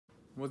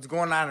What's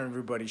going on,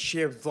 everybody?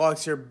 Shave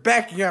Vlogs here,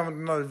 back again with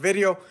another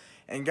video.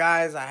 And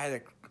guys,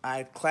 I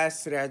had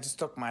class today. I just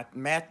took my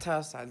math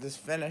test. I just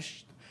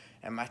finished,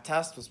 and my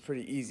test was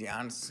pretty easy.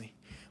 Honestly,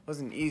 it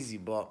wasn't easy,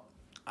 but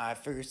I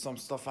figured some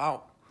stuff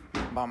out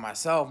by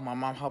myself. My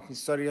mom helped me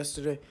study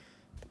yesterday.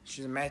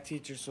 She's a math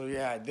teacher, so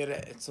yeah, I did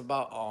it. It's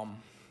about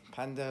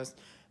pandas,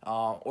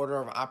 order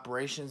of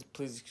operations.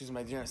 Please excuse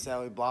my dear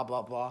Sally. Blah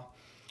blah blah.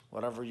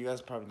 Whatever, you guys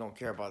probably don't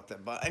care about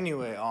that. But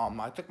anyway,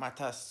 I took my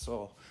test,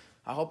 so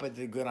I hope I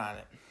did good on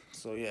it.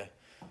 So yeah.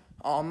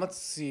 Let's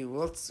see.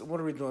 What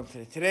are we doing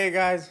today? Today,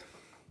 guys,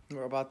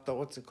 we're about to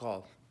what's it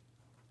called?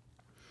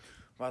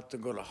 About to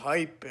go to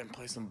Hype and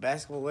play some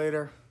basketball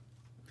later.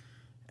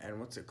 And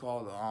what's it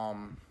called?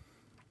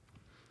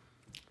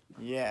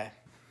 Yeah.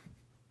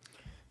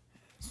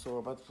 So we're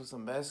about to play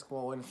some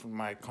basketball, waiting for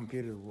my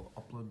computer to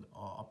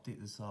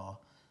update this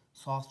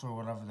software,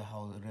 whatever the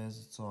hell it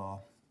is. It's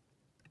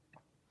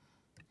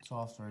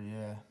software,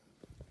 yeah.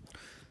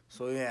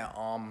 So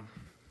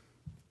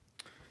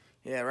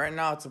yeah, right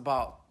now it's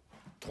about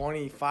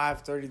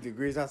 25, 30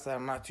 degrees outside.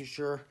 I'm not too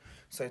sure.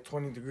 It's like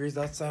 20 degrees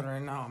outside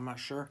right now. I'm not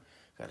sure.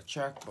 Gotta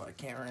check, but I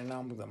can't right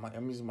now because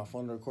I'm using my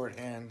phone to record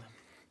and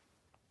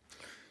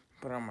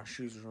put on my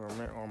shoes or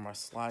my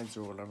slides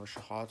or whatever.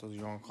 Shahatos,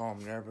 you want to call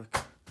them in Arabic.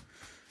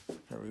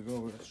 There we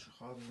go. We got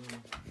shahatos.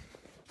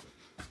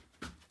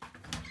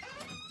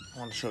 I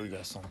want to show you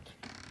guys something.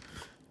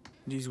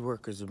 These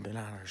workers have been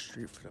on our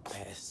street for the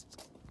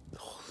past,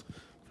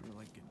 for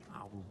like an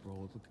hour,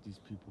 bro. Look at these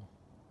people.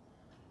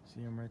 See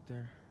them right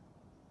there?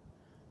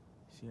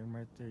 See them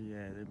right there?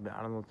 Yeah,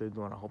 I don't know what they're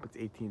doing. I hope it's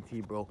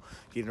AT&T, bro.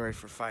 Getting ready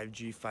for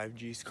 5G.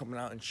 5G's coming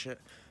out and shit.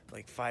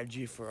 Like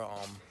 5G for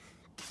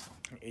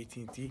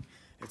AT&T.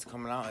 It's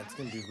coming out. It's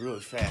gonna be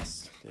really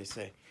fast, they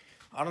say.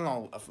 I don't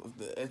know.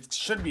 It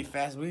should be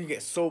fast. We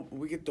get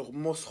the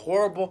most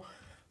horrible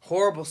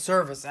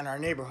service in our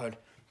neighborhood.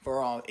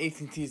 For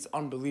AT&T, it's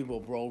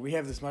unbelievable, bro. We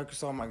have this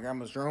Microsoft in my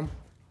grandma's room.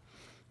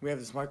 We have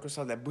this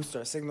Microsoft that boosts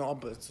our signal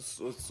up, but it's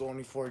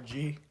only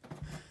 4G.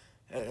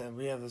 And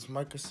we have this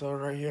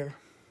Microsoft right here.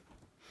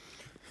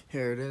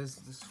 Here it is.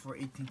 This is for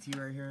AT&T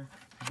right here.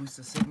 Boosts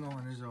the signal,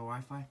 and there's our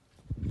Wi-Fi.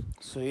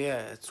 So yeah,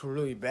 it's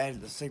really bad,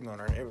 the signal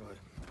in our neighborhood.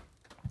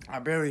 I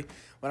barely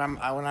when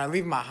I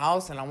leave my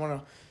house and I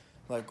wanna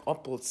like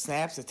upload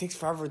snaps, it takes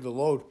forever to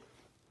load.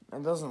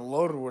 It doesn't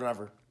load or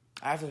whatever.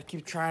 I have to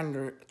keep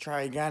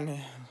try again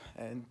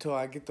until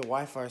I get the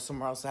Wi-Fi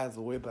somewhere else that has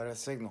a way better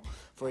signal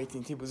for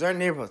AT&T. Because our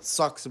neighborhood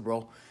sucks,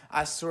 bro.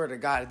 I swear to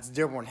God, it's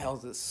Dearborn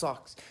Hills. It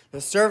sucks. The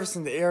service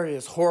in the area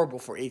is horrible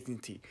for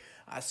AT&T.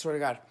 I swear to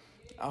God.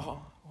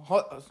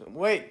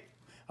 Wait.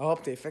 I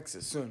hope they fix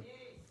it soon.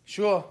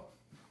 Sure.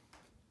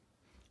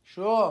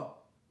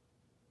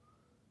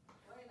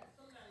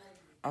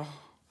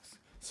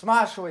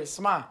 Smash away,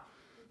 smash.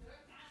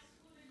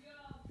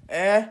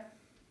 ليه؟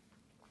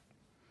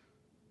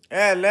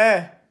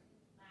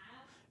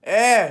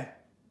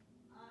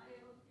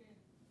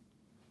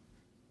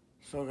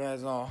 So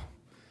guys,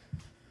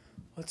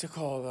 what's it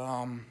called?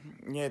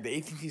 Yeah, the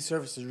AT&T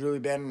service is really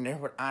bad in the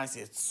neighborhood.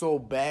 Honestly, it's so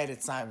bad,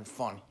 it's not even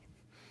funny.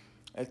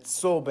 It's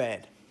so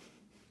bad.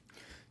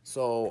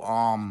 So,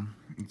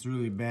 it's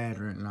really bad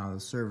right now, the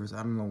service.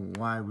 I don't know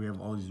why we have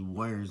all these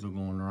wires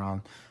going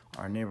around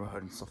our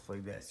neighborhood and stuff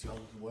like that. See all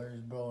these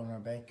wires, bro, in our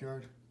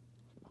backyard?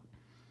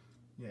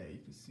 Yeah, you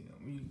can see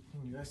them.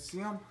 Can you guys see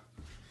them?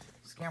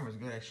 This camera's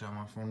good actually on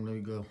my phone.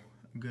 Really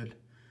good.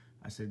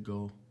 I said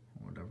go,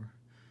 whatever.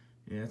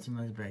 Yeah, it's a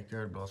nice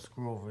backyard, but I'll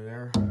scroll over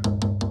there.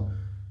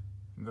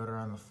 Gutter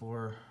on the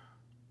floor.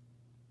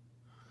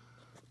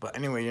 But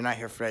anyway, you're not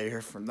here for that. You're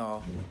here for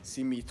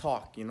see me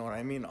talk. You know what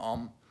I mean?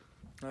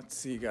 Let's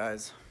see,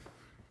 guys.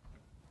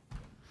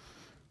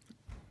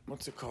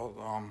 What's it called?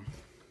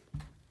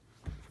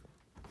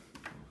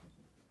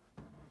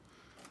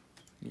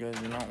 You guys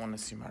do not want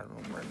to see my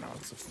room right now.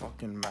 It's a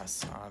fucking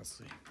mess,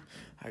 honestly.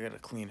 I gotta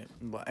clean it.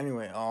 But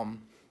anyway,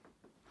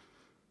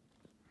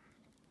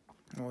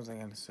 what was I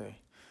gonna say?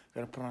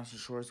 Gotta put on some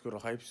shorts, go to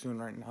Hype soon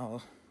right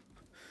now.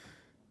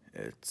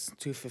 It's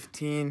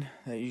 2:15.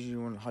 That usually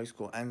when high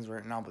school ends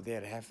right now, but they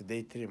had a half a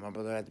day today. My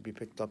brother had to be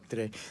picked up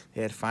today.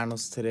 They had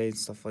finals today and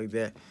stuff like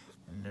that.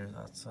 And there's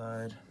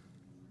outside.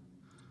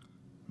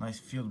 Nice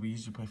field. We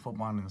usually play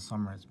football in the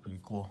summer. It's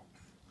pretty cool.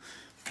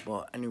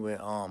 But anyway,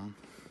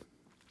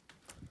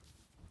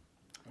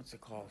 what's it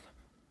called?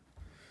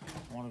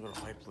 I want to go to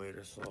Hype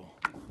later, so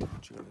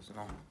let you guys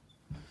know.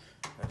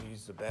 Gotta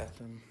use the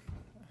bathroom.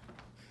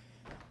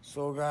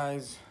 So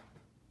guys,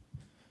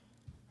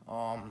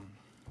 I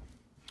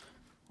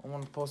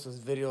want to post this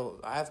video.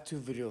 I have 2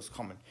 videos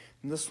coming.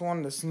 This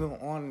new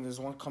one, and there's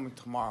one coming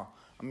tomorrow.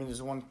 I mean,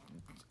 there's one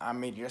I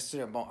made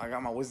yesterday. I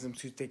got my wisdom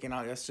tooth taken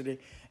out yesterday,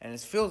 and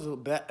it feels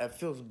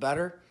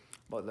better.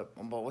 But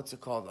what's it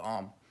called?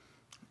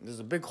 There's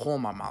a big hole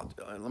in my mouth.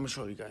 Let me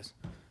show you guys.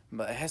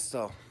 But it has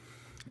to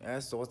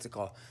what's it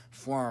called?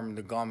 Form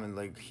the gum and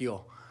like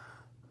heal.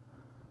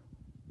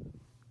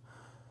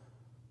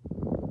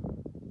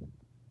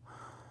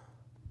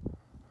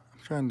 I'm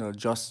trying to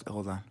adjust.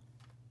 Hold on.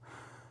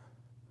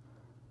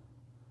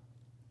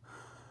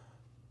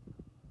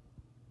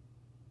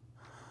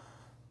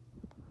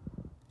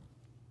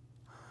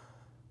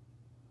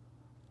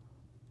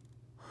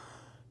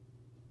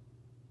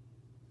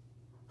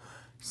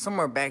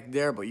 somewhere back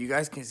there, but you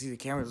guys can't see the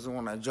camera. It doesn't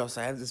want to adjust.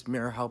 I have this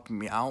mirror helping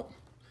me out,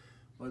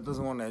 but it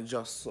doesn't want to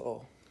adjust,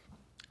 so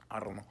I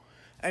don't know.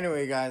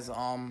 Anyway, guys,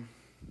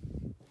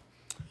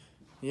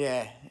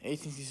 yeah,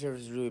 AT&T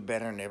service is really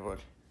bad in our neighborhood.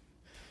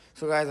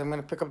 So, guys, I'm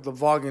going to pick up the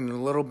vlog in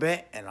a little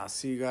bit, and I'll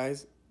see you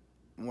guys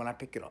when I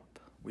pick it up.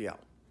 We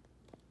out.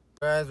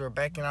 Guys, we're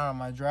backing out of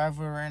my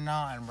driveway right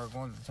now, and we're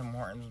going to Tim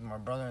Hortons with my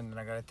brother, and then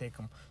I got to take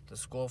him to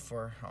school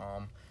for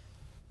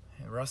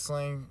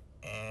wrestling,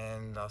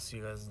 and I'll see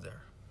you guys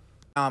there.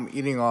 I'm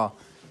eating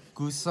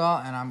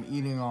gusa, and I'm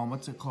eating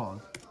what's it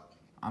called?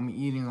 I'm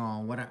eating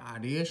what are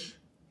adish.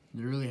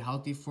 They're really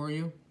healthy for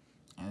you,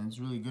 and it's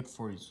really good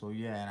for you. So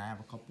yeah, and I have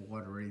a cup of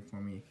water ready for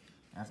me.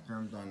 After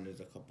I'm done, there's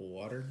a cup of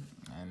water,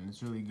 and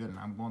it's really good. And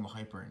I'm going to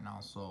Hype right now,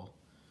 so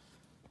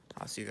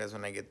I'll see you guys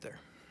when I get there.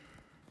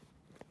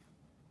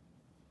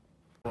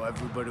 Well,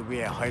 everybody,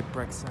 we at Hype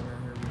Rec Center.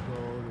 Here we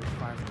go. There's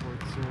 5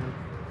 courts here.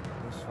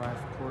 There's 5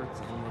 courts,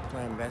 and we're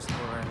playing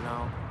basketball right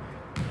now.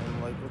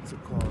 And like, what's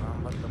it called?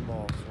 I'm at the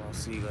ball, so I'll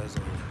see you guys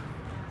later.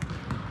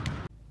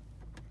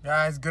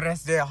 Guys, good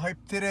ass day at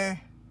Hype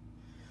today.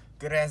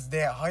 Good ass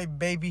day at Hype,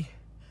 baby.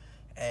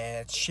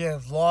 And share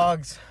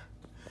vlogs.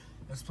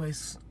 This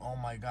place, oh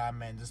my god,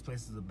 man, this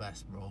place is the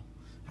best, bro.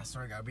 I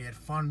swear to God, we had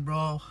fun,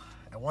 bro.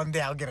 And one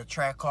day I'll get a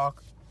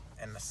Trackhawk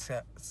and a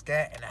Scat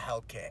and a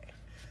Hellcat.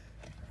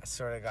 I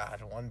swear to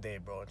God, one day,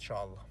 bro,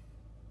 inshallah.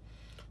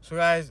 So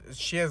guys, it's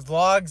Shia's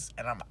vlogs,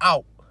 and I'm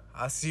out.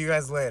 I'll see you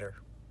guys later.